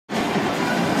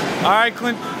All right,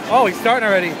 Clinton. Oh, he's starting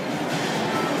already.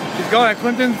 He's going.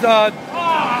 Clinton's. Damn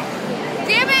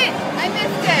it! I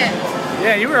missed it.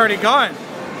 Yeah, you were already gone.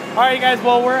 All right, you guys.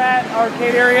 Well, we're at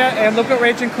arcade area, and look what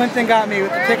Rach and Clinton got me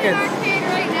with the tickets. We're at arcade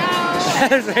right now.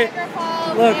 Niagara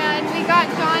Falls, Look. and we got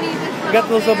Johnny this We got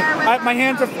those. My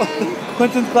hands are full.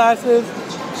 Clinton's glasses.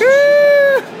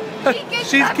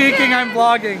 She's geeking. I'm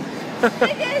vlogging.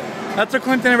 That's what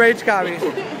Clinton and Rach got me.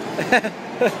 They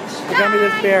got me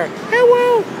this bear.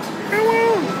 Hello.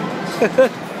 Hello.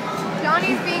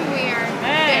 Johnny's being weird.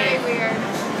 Hey. Very weird.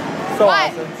 So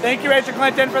What? awesome. Thank you, Rachel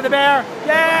Clinton, for the bear.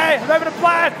 Yay! I'm having a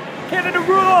blast. Get in the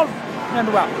room.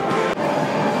 And well.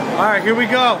 All right, here we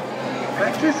go.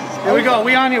 Here we go.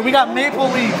 We on here. We got Maple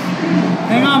Leaf.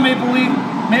 Hang on, Maple Leaf.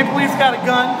 Maple Leaf's got a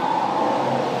gun.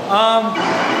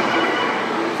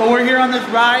 So we're here on this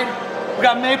ride. We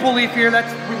got Maple Leaf here.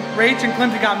 That's Rach and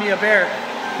Clinton got me a bear.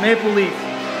 Maple Leaf.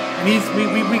 And he's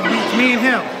it's me and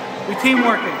him. We team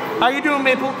working. How you doing,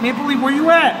 Maple Leaf? Where you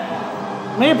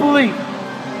at? Maple Leaf.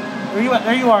 Where you at?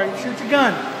 There you are. You shoot your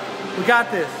gun. We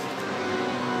got this.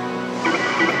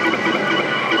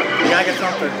 We gotta get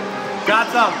something. Got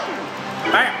something.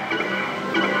 Bam.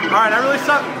 All right, I really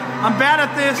suck. I'm bad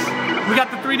at this. We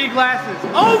got the 3D glasses.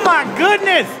 Oh my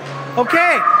goodness.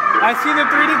 Okay, I see the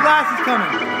 3D glasses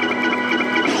coming.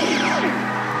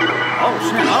 Oh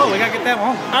shit. Oh, we gotta get that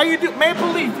one. How you do,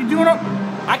 Maple Leaf? You doing?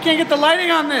 I can't get the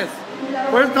lighting on this.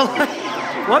 Where's the light?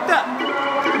 What the?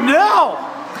 No.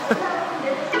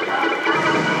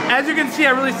 As you can see,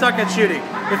 I really suck at shooting.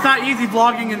 It's not easy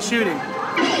vlogging and shooting.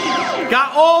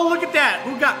 Got, oh, look at that.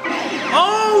 Who got,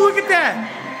 oh, look at that.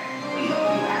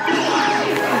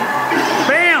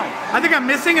 Bam. I think I'm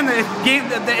missing and the game,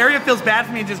 the area feels bad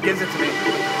for me and just gives it to me.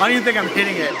 I don't even think I'm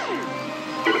hitting it.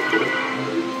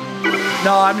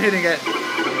 No, I'm hitting it.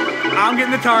 I'm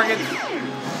getting the target.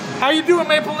 How you doing,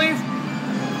 Maple Leaf?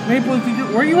 Maple Leaf,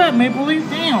 where you at, Maple Leaf?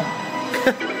 Damn.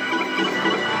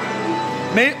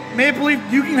 Maple Leaf,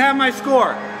 you can have my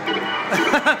score.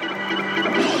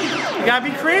 You gotta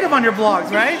be creative on your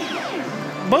vlogs, right?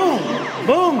 Boom,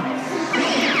 boom,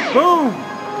 boom,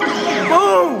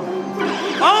 boom.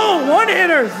 Oh, one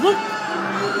hitters, look.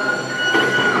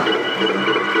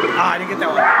 Ah, I didn't get that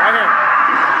one. Right here.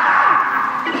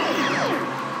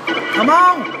 Come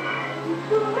on.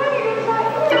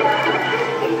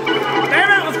 Damn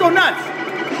it, let's go nuts.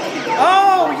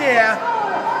 Oh, yeah.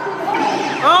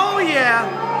 Oh, yeah.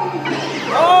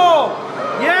 Oh,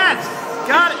 yes.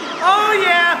 Got it. Oh,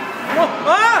 yeah. Whoa.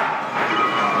 Ah.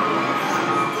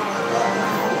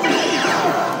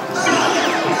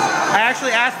 I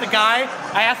actually asked the guy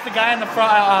in the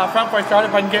front before I started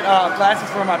if I can get glasses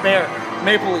for my bear.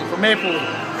 Maple Leaf, for Maple Leaf.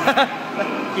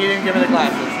 He didn't give me the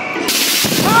glasses.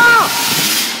 Ah!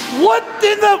 What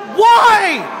in the,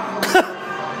 why?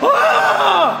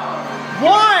 Ah!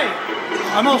 Why?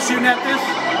 I'm all shooting at this.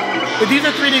 But these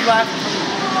are 3D glasses.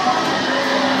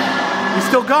 He's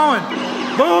still going.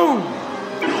 Boom!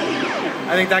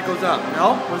 I think that goes up.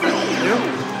 No? What's that? Do?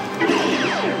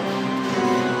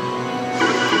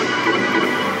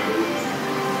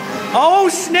 Oh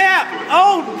snap!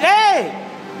 Oh hey!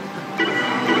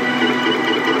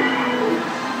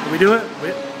 Did we do it?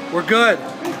 We're good.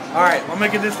 All right, I'm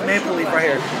gonna get this Maple Leaf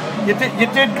right here. You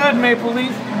did good, Maple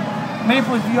Leaf.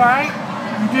 Maple Leaf, you all right?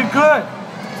 You did good.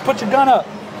 Let's put your gun up.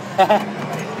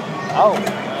 Oh,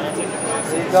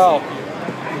 there you go.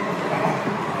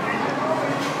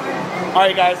 All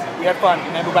right, guys, we had fun.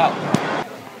 Now move out.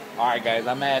 All right, guys,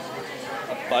 I'm at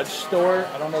a fudge store.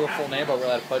 I don't know the full name, but we're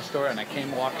at a fudge store, and I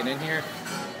came walking in here,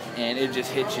 and it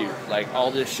just hits you. Like all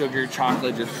this sugar,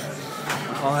 chocolate, just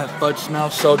all that fudge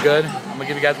smells so good. I'm gonna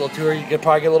give you guys a little tour. You could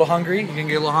probably get a little hungry. You can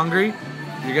get a little hungry.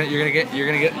 You're gonna get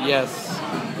yes.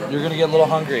 You're gonna get a little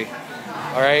hungry.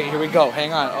 All right, here we go.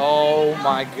 Hang on. Oh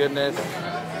my goodness.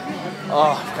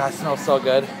 Oh God, it smells so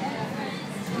good.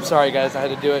 I'm sorry, guys. I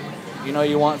had to do it. You know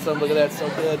you want some. Look at that, so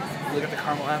good. Look at the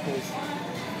caramel apples.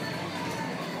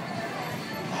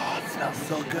 Oh, it smells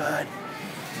so good.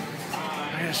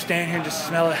 I'm gonna stand here and just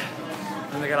smell it.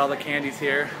 And they got all the candies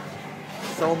here.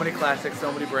 So many classics,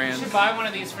 so many brands. You should buy one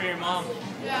of these for your mom.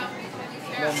 Yeah.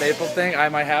 Little maple thing, I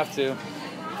might have to.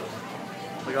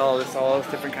 Look at all this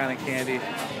different kind of candy.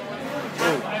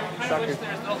 Ooh, I wish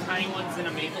there's little tiny ones in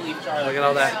a maple leaf jar. look at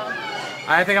all that.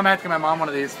 I think I'm asking my mom one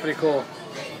of these. Pretty cool.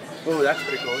 Ooh, that's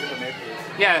pretty cool. Look at the maple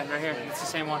leaf. Yeah, right here. It's the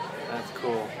same one. That's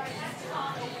cool.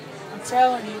 I'm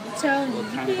telling you. Little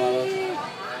tiny bottles.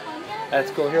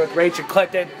 That's cool. Here with Rachel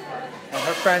Clinton and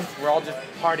her friends. We're all just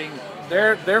partying.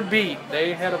 They're beat.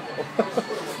 They had a.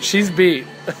 She's beat.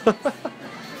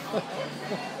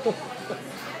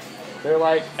 They're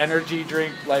like energy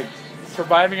drink, like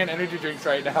surviving on energy drinks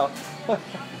right now.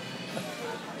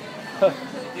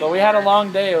 But we had a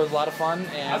long day. It was a lot of fun.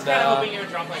 And, I was kind of hoping you would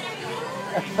drop like.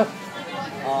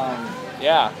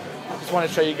 yeah. Just want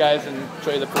to show you guys and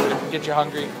show you the food and get you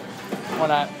hungry. Why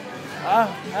not?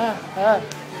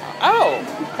 Oh,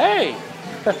 hey.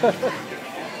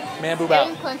 Man, boob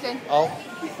out. Clinton. Oh,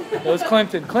 it was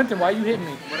Clinton. Clinton, why you hitting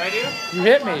me? What'd I do? You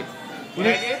hit me. You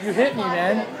hit me,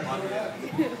 man.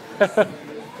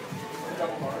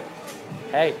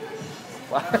 Hey.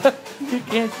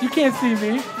 you can't see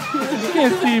me. You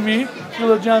can't see me. You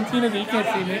little John Cena, you can't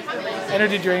see me.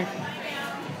 Energy drink.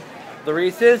 The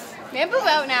Reese's. Man, move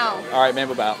out now. All right, man,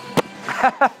 move out.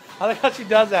 I like how she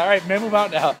does that. All right, man, move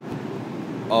out now.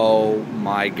 Oh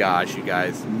my gosh, you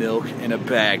guys. Milk in a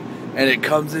bag. And it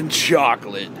comes in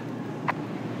chocolate.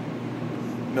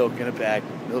 Milk in a bag.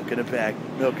 Milk in a bag.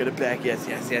 Milk in a bag. Yes,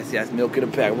 yes, yes, yes. Milk in a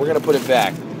bag. We're going to put it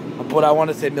back. But I want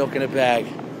to say milk in a bag.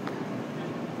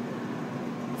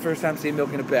 First time seeing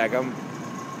milk in a bag. Do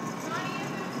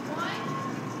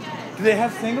they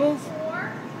have singles?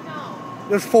 No.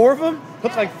 There's 4 of them?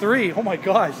 Looks like 3. Oh my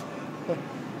gosh.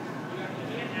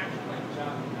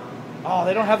 Oh,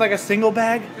 they don't have like a single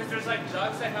bag? Because there's like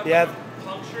jugs that have Yeah. like a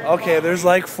puncture. Okay, there's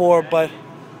like 4, but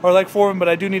or like 4 of them, but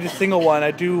I do need a single one. I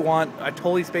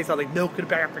totally spaced out like milk in a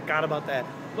bag. I forgot about that.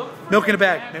 Milk in a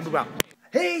bag. Man, move out.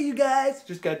 Hey, you guys!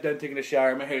 Just got done taking a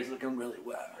shower. My hair's looking really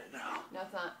wet right now. No,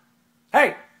 it's not.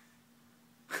 Hey!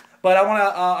 But I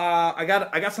wanna. I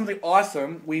got something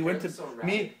awesome. We went to so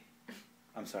me.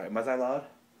 I'm sorry. Was I loud?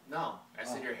 No, I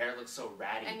said your hair looks so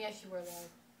ratty. And yes, you were loud.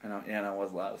 I know. Yeah, I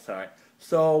was loud. Sorry.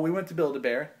 So we went to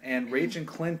Build-A-Bear, and Rach and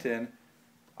Clinton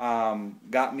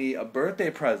got me a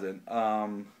birthday present.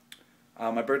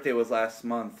 My birthday was last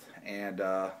month, and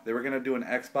they were gonna do an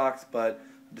Xbox, but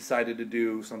decided to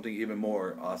do something even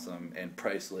more awesome and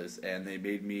priceless, and they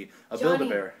made me a Johnny.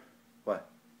 Build-A-Bear. What?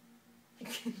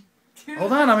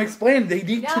 Hold on, I'm explaining. They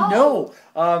need to know.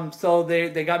 So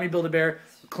they got me Build-A-Bear.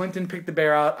 Clinton picked the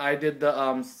bear out. I did the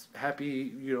happy,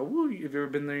 woo, if you've ever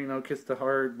been there, kiss the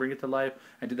heart, bring it to life.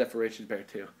 I did that for Rachel's bear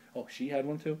too. Oh, she had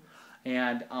one too.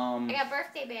 And I got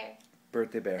birthday bear.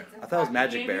 birthday bear. I thought it was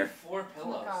magic bear. 4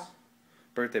 pillows.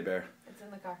 Birthday bear. It's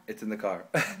in the car. It's in the car.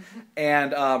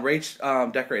 And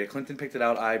Rach decorated. Clinton picked it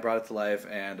out. I brought it to life,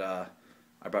 and I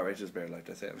brought Rachel's bear to life.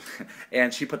 That's it.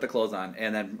 And she put the clothes on,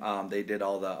 and then they did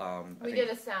all the. We did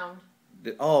a sound.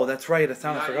 Oh, that's right. A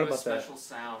sound. I forgot about that.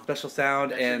 Special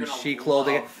sound, and she clothed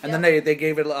it, and then they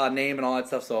gave it a name and all that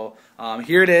stuff. So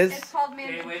here it is. It's called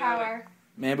Man Power.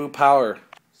 Mambu Power.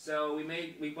 So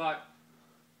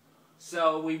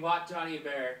we bought Johnny a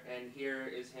bear, and here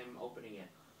is him opening it.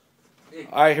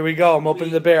 All right, here we go. I'm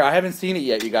opening the bear. I haven't seen it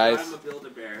yet, you guys. I'm a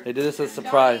Build-A-Bear. They did this as a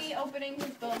surprise. Johnny opening his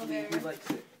Build-A-Bear.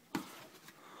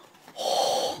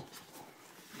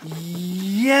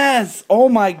 Yes! Oh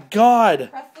my God!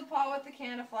 Press the paw with the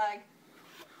Canada flag.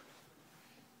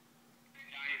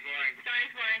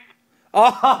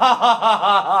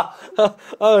 Oh,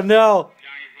 oh no!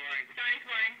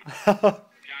 Show the bear.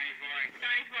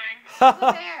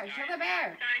 Show the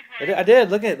bear. I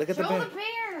did. Look at the Show bear. the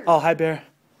bear. Oh, hi bear.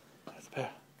 That's the bear.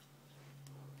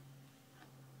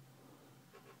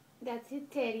 That's his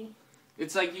teddy.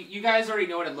 It's like you guys already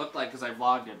know what it looked like because I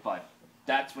vlogged it, but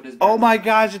that's what his. Oh my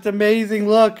gosh, it's amazing!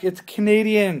 Look, it's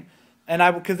Canadian,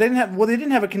 and because they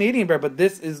didn't have a Canadian bear, but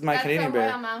this is my Canadian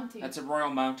bear. That's a Royal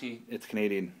Mountie. It's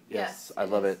Canadian. Yes, I it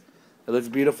love is. it. It looks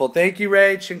beautiful. Thank you,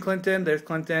 Rach and Clinton. There's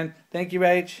Clinton. Thank you,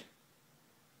 Rach.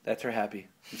 That's her happy.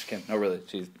 I'm just kidding. No, really,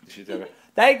 she's over.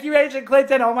 Thank you, Rach and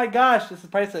Clinton. Oh my gosh, this is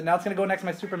priceless. Now it's gonna go next to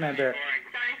my Superman bear.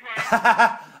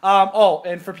 Oh,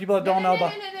 and for people that don't know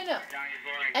about. No.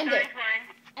 End it.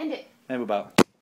 End it. Maybe about.